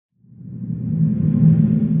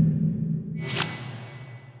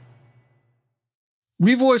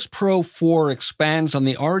Revoice Pro 4 expands on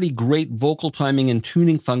the already great vocal timing and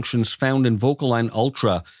tuning functions found in VocalLine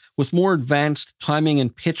Ultra, with more advanced timing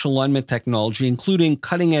and pitch alignment technology, including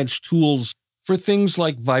cutting-edge tools for things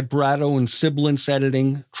like vibrato and sibilance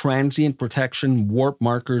editing, transient protection, warp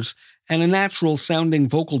markers, and a natural-sounding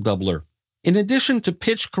vocal doubler. In addition to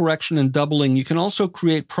pitch correction and doubling, you can also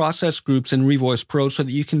create process groups in Revoice Pro so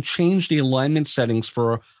that you can change the alignment settings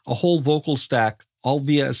for a whole vocal stack, all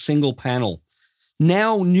via a single panel.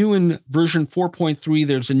 Now, new in version 4.3,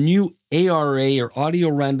 there's a new ARA, or Audio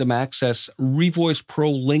Random Access, Revoice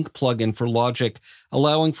Pro Link plugin for Logic,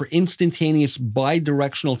 allowing for instantaneous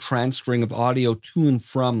bi-directional transferring of audio to and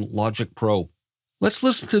from Logic Pro. Let's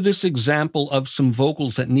listen to this example of some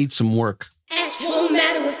vocals that need some work. Actual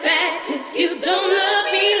matter of fact is you don't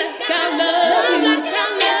love me like I love you.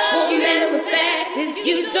 Actual matter of fact is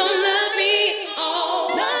you don't love me.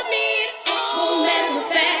 Oh, love me. Actual matter of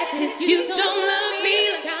fact is you don't love me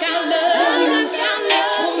like I love you.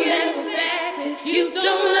 Actual matter of fact is you don't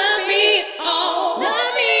love me. Oh,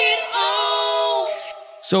 love me. Oh.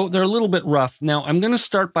 So they're a little bit rough. Now I'm going to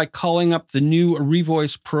start by calling up the new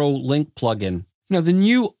Revoice Pro Link plugin. Now, the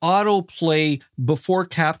new autoplay before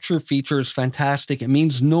capture feature is fantastic. It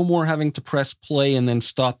means no more having to press play and then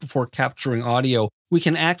stop before capturing audio. We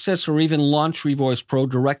can access or even launch Revoice Pro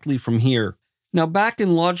directly from here. Now, back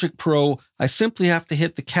in Logic Pro, I simply have to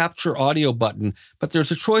hit the capture audio button, but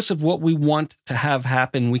there's a choice of what we want to have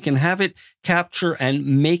happen. We can have it capture and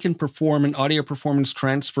make and perform an audio performance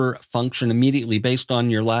transfer function immediately based on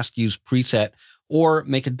your last used preset, or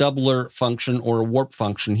make a doubler function or a warp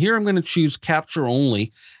function. Here I'm going to choose capture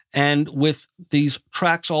only, and with these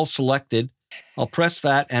tracks all selected, I'll press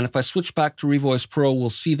that, and if I switch back to Revoice Pro, we'll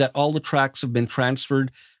see that all the tracks have been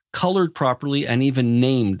transferred, colored properly, and even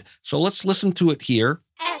named. So let's listen to it here.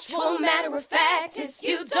 Actual matter of fact is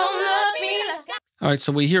you don't love me like All right,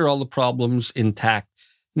 so we hear all the problems intact.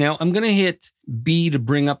 Now I'm going to hit B to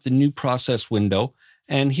bring up the new process window.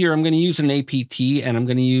 And here I'm going to use an APT, and I'm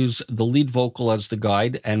going to use the lead vocal as the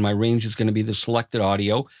guide, and my range is going to be the selected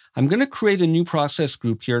audio. I'm going to create a new process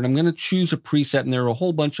group here, and I'm going to choose a preset, and there are a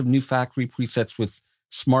whole bunch of new factory presets with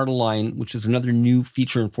Smart Align, which is another new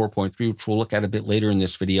feature in 4.3, which we'll look at a bit later in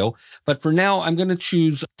this video. But for now, I'm going to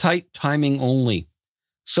choose tight timing only.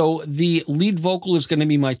 So the lead vocal is going to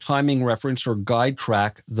be my timing reference or guide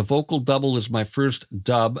track. The vocal double is my first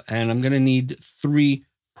dub, and I'm going to need 3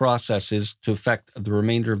 processes to affect the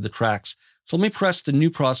remainder of the tracks. So let me press the new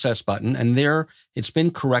process button, and there it's been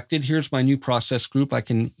corrected. Here's my new process group. I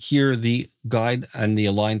can hear the guide and the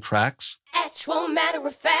aligned tracks. actual matter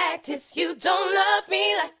of fact is you don't love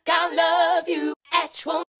me like I love you.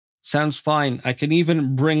 Actual. Sounds fine. I can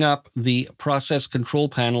even bring up the process control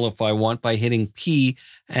panel if I want by hitting P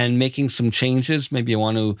and making some changes. Maybe I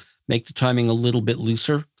want to make the timing a little bit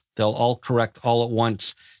looser. They'll all correct all at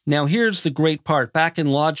once. Now, here's the great part. Back in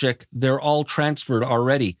Logic, they're all transferred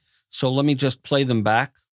already. So let me just play them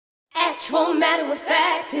back. Actual matter of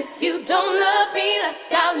fact is you don't love me like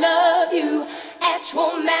I love you.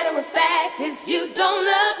 Actual matter of fact is you don't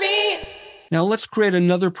love me. Now let's create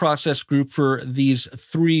another process group for these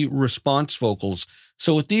 3 response vocals.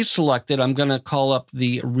 So with these selected, I'm going to call up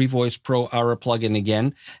the Revoice Pro Aura plugin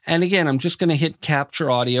again. And again, I'm just going to hit capture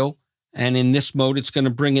audio. And in this mode, it's going to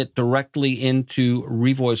bring it directly into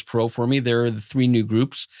Revoice Pro for me. There are the 3 new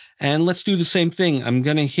groups. And let's do the same thing. I'm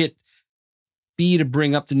going to hit B to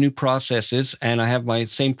bring up the new processes. And I have my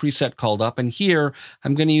same preset called up. And here,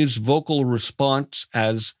 I'm going to use vocal response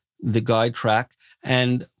as the guide track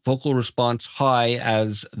and vocal response high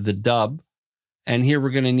as the dub. And here we're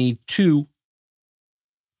going to need 2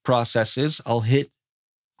 processes. I'll hit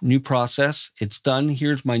new process. It's done.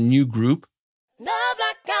 Here's my new group. Love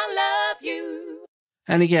like I love you.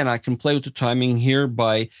 And again, I can play with the timing here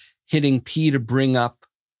by hitting P to bring up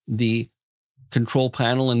the control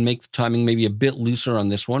panel and make the timing maybe a bit looser on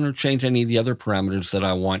this one, or change any of the other parameters that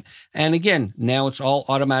I want. And again, now it's all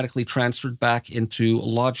automatically transferred back into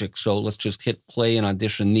Logic. So let's just hit play and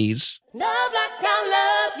audition these. Love like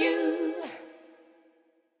I love you.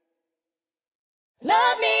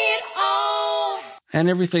 Love me at all. And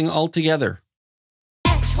everything all together.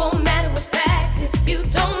 Actual matter of fact is you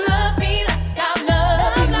don't love me like I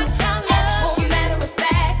love you. Actual matter of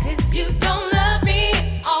fact is you don't love me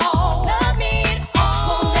at all. Love me at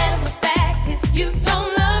all. Actual matter of fact is you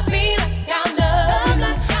don't love me like I love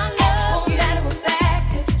you. Actual matter of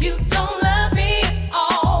fact is you don't love me at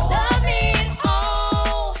all. Love me at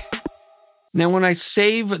all. Now, when I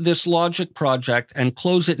save this Logic project and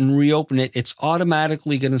close it and reopen it, it's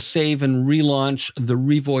automatically going to save and relaunch the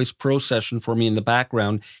Revoice Pro session for me in the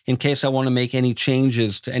background in case I want to make any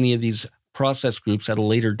changes to any of these process groups at a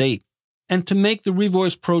later date. And to make the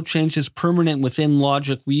Revoice Pro changes permanent within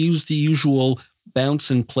Logic, we use the usual bounce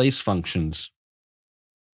and place functions.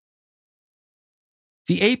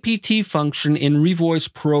 The APT function in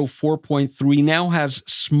Revoice Pro 4.3 now has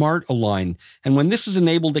Smart Align, and when this is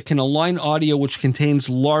enabled, it can align audio which contains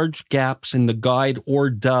large gaps in the guide or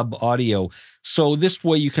dub audio. So this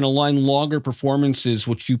way you can align longer performances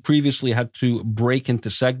which you previously had to break into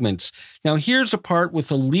segments. Now here's a part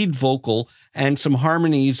with a lead vocal and some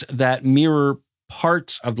harmonies that mirror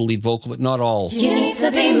parts of the lead vocal, but not all. You need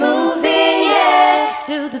to be moving, yeah,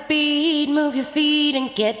 to the beat, move your feet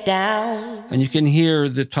and get down. And you can hear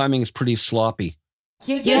the timing is pretty sloppy.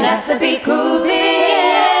 You got to be grooving,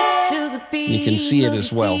 yeah, to the beat. You can see it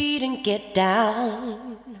as well. Move your feet and get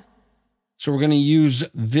down. So we're going to use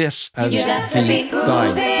this as You got to be the grooving,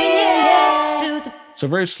 guide. yeah, to the. So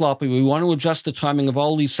very sloppy. We want to adjust the timing of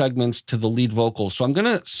all these segments to the lead vocal. So I'm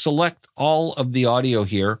going to select all of the audio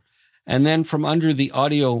here. And then from under the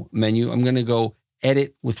audio menu, I'm going to go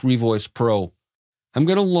Edit with Revoice Pro. I'm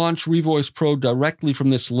going to launch Revoice Pro directly from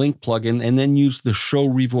this link plugin and then use the Show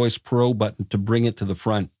Revoice Pro button to bring it to the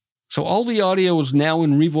front. So all the audio is now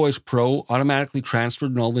in Revoice Pro, automatically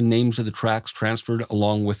transferred, and all the names of the tracks transferred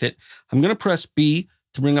along with it. I'm going to press B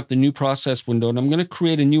to bring up the new process window, and I'm going to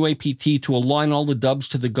create a new APT to align all the dubs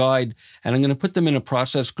to the guide, and I'm going to put them in a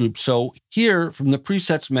process group. So here, from the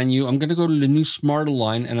presets menu, I'm going to go to the new Smart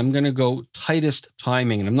Align, and I'm going to go Tightest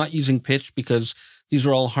Timing, and I'm not using pitch because these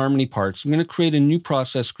are all harmony parts. I'm going to create a new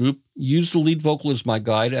process group, use the lead vocal as my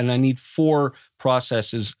guide, and I need 4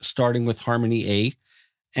 processes starting with harmony A.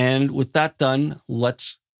 And with that done,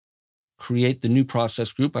 let's create the new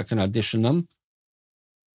process group. I can audition them.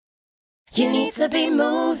 You need to be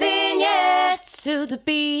moving, yeah, to the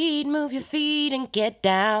beat, move your feet and get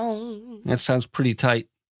down. That sounds pretty tight.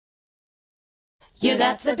 You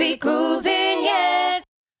got to be grooving, yeah.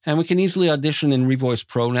 And we can easily audition in Revoice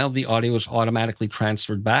Pro. Now the audio is automatically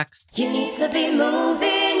transferred back. You need to be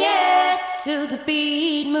moving, yeah, to the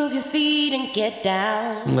beat, move your feet and get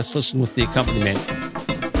down. And let's listen with the accompaniment.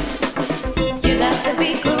 You got to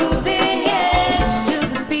be grooving, yeah, to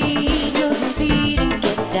the beat, move your feet and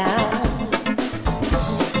get down.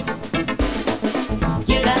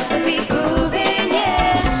 You got to be grooving,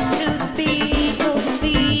 yeah, to the beat, move your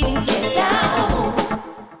feet and get down.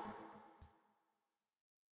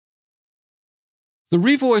 The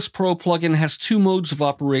Revoice Pro plugin has 2 modes of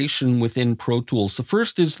operation within Pro Tools. The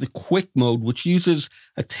first is the Quick mode, which uses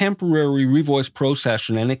a temporary Revoice Pro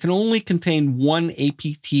session, and it can only contain 1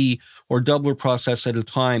 APT or doubler process at a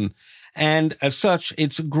time. And as such,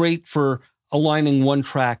 it's great for aligning 1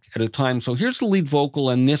 track at a time. So here's the lead vocal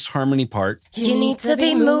and this harmony part. You need to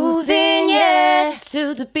be moving, yeah,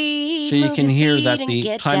 to the beat. So you move can your hear feet that and the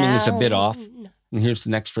get timing is a bit down. off. And here's the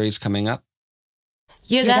next phrase coming up.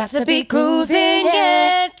 You got to be grooving,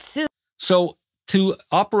 yeah, to. So to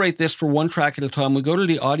operate this for 1 track at a time, we go to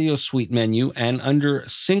the Audio Suite menu, and under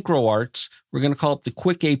Synchro Arts, we're going to call it the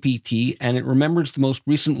Quick APT, and it remembers the most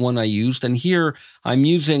recent one I used. And here I'm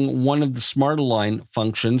using one of the Smart Align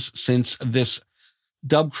functions, since this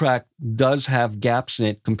dub track does have gaps in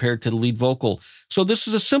it compared to the lead vocal. So this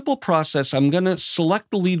is a simple process. I'm going to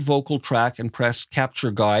select the lead vocal track and press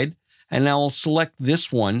Capture Guide, and now I'll select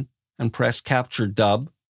this one and press Capture Dub.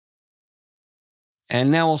 And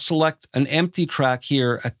now I'll select an empty track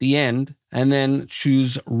here at the end and then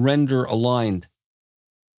choose Render Aligned.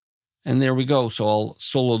 And there we go. So I'll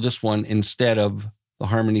solo this one instead of the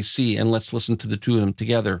harmony C, and let's listen to the 2 of them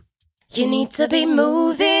together. You need to be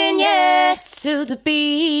moving, yeah, to the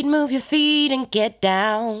beat, move your feet and get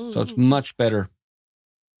down. So it's much better.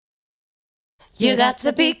 You got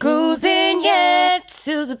to be grooving, yeah,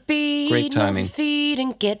 to the beat, Great timing. move your feet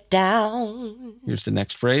and get down. Here's the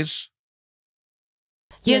next phrase.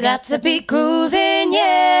 You got to be grooving,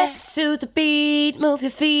 yeah, to the beat, move your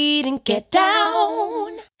feet and get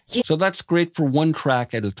down. So that's great for 1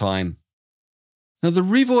 track at a time. Now the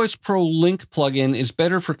Revoice Pro Link plugin is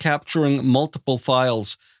better for capturing multiple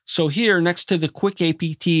files. So here, next to the Quick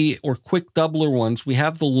APT or Quick Doubler ones, we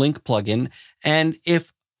have the Link plugin. And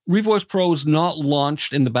if Revoice Pro is not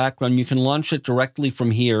launched in the background, you can launch it directly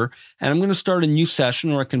from here. And I'm going to start a new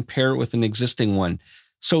session, or I can pair it with an existing one.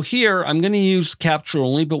 So here, I'm going to use capture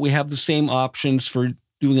only, but we have the same options for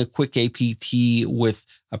doing a Quick APT with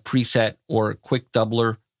a preset or a Quick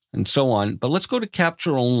Doubler and so on. But let's go to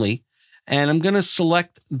capture only. And I'm going to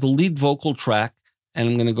select the lead vocal track, and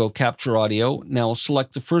I'm going to go Capture Audio. Now I'll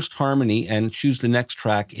select the first harmony and choose the next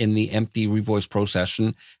track in the empty Revoice Pro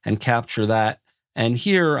session and capture that. And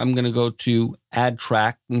here I'm going to go to Add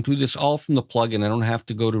Track and do this all from the plugin. I don't have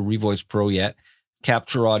to go to Revoice Pro yet.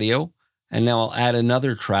 Capture Audio. And now I'll add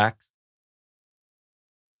another track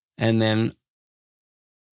and then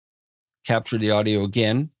capture the audio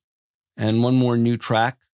again, and one more new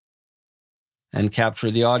track and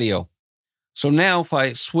capture the audio. So now if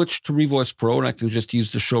I switch to Revoice Pro, and I can just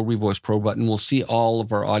use the Show Revoice Pro button, we'll see all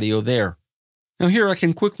of our audio there. Now here I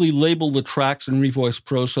can quickly label the tracks in Revoice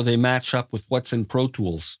Pro so they match up with what's in Pro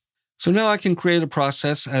Tools. So now I can create a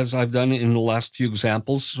process as I've done in the last few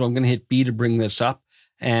examples. So I'm going to hit B to bring this up,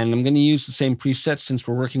 and I'm going to use the same preset since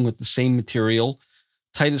we're working with the same material.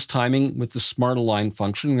 Tightest timing with the Smart Align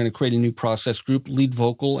function. I'm going to create a new process group, lead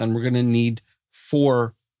vocal, and we're going to need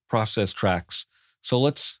 4 process tracks. So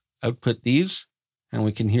let's output these, and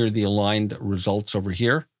we can hear the aligned results over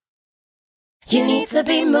here. You need to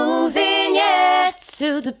be moving, yeah,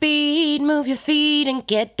 to the beat. Move your feet and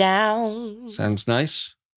get down. Sounds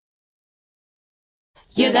nice.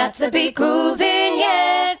 You got to be grooving,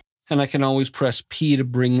 yeah. And I can always press P to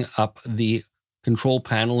bring up the control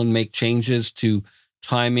panel and make changes to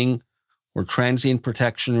timing or transient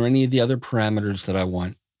protection or any of the other parameters that I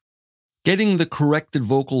want. Getting the corrected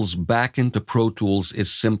vocals back into Pro Tools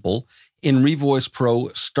is simple. In Revoice Pro,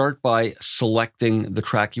 start by selecting the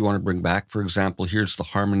track you want to bring back. For example, here's the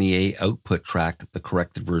Harmony A output track, the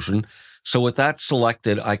corrected version. So with that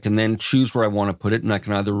selected, I can then choose where I want to put it, and I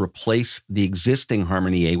can either replace the existing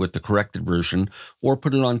Harmony A with the corrected version or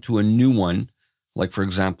put it onto a new one, like for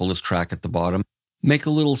example, this track at the bottom. Make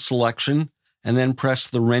a little selection and then press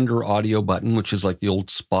the render audio button, which is like the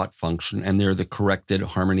old spot function, and there the corrected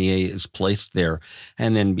Harmony A is placed there.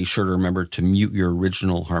 And then be sure to remember to mute your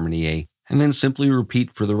original Harmony A, and then simply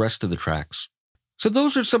repeat for the rest of the tracks. So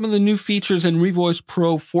those are some of the new features in Revoice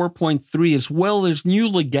Pro 4.3. As well, there's new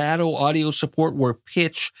legato audio support where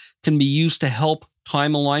pitch can be used to help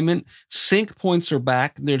time alignment. Sync points are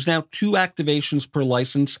back. There's now 2 activations per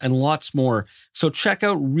license and lots more. So check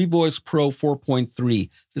out Revoice Pro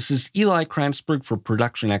 4.3. This is Eli Krantzberg for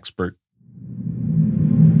Production Expert.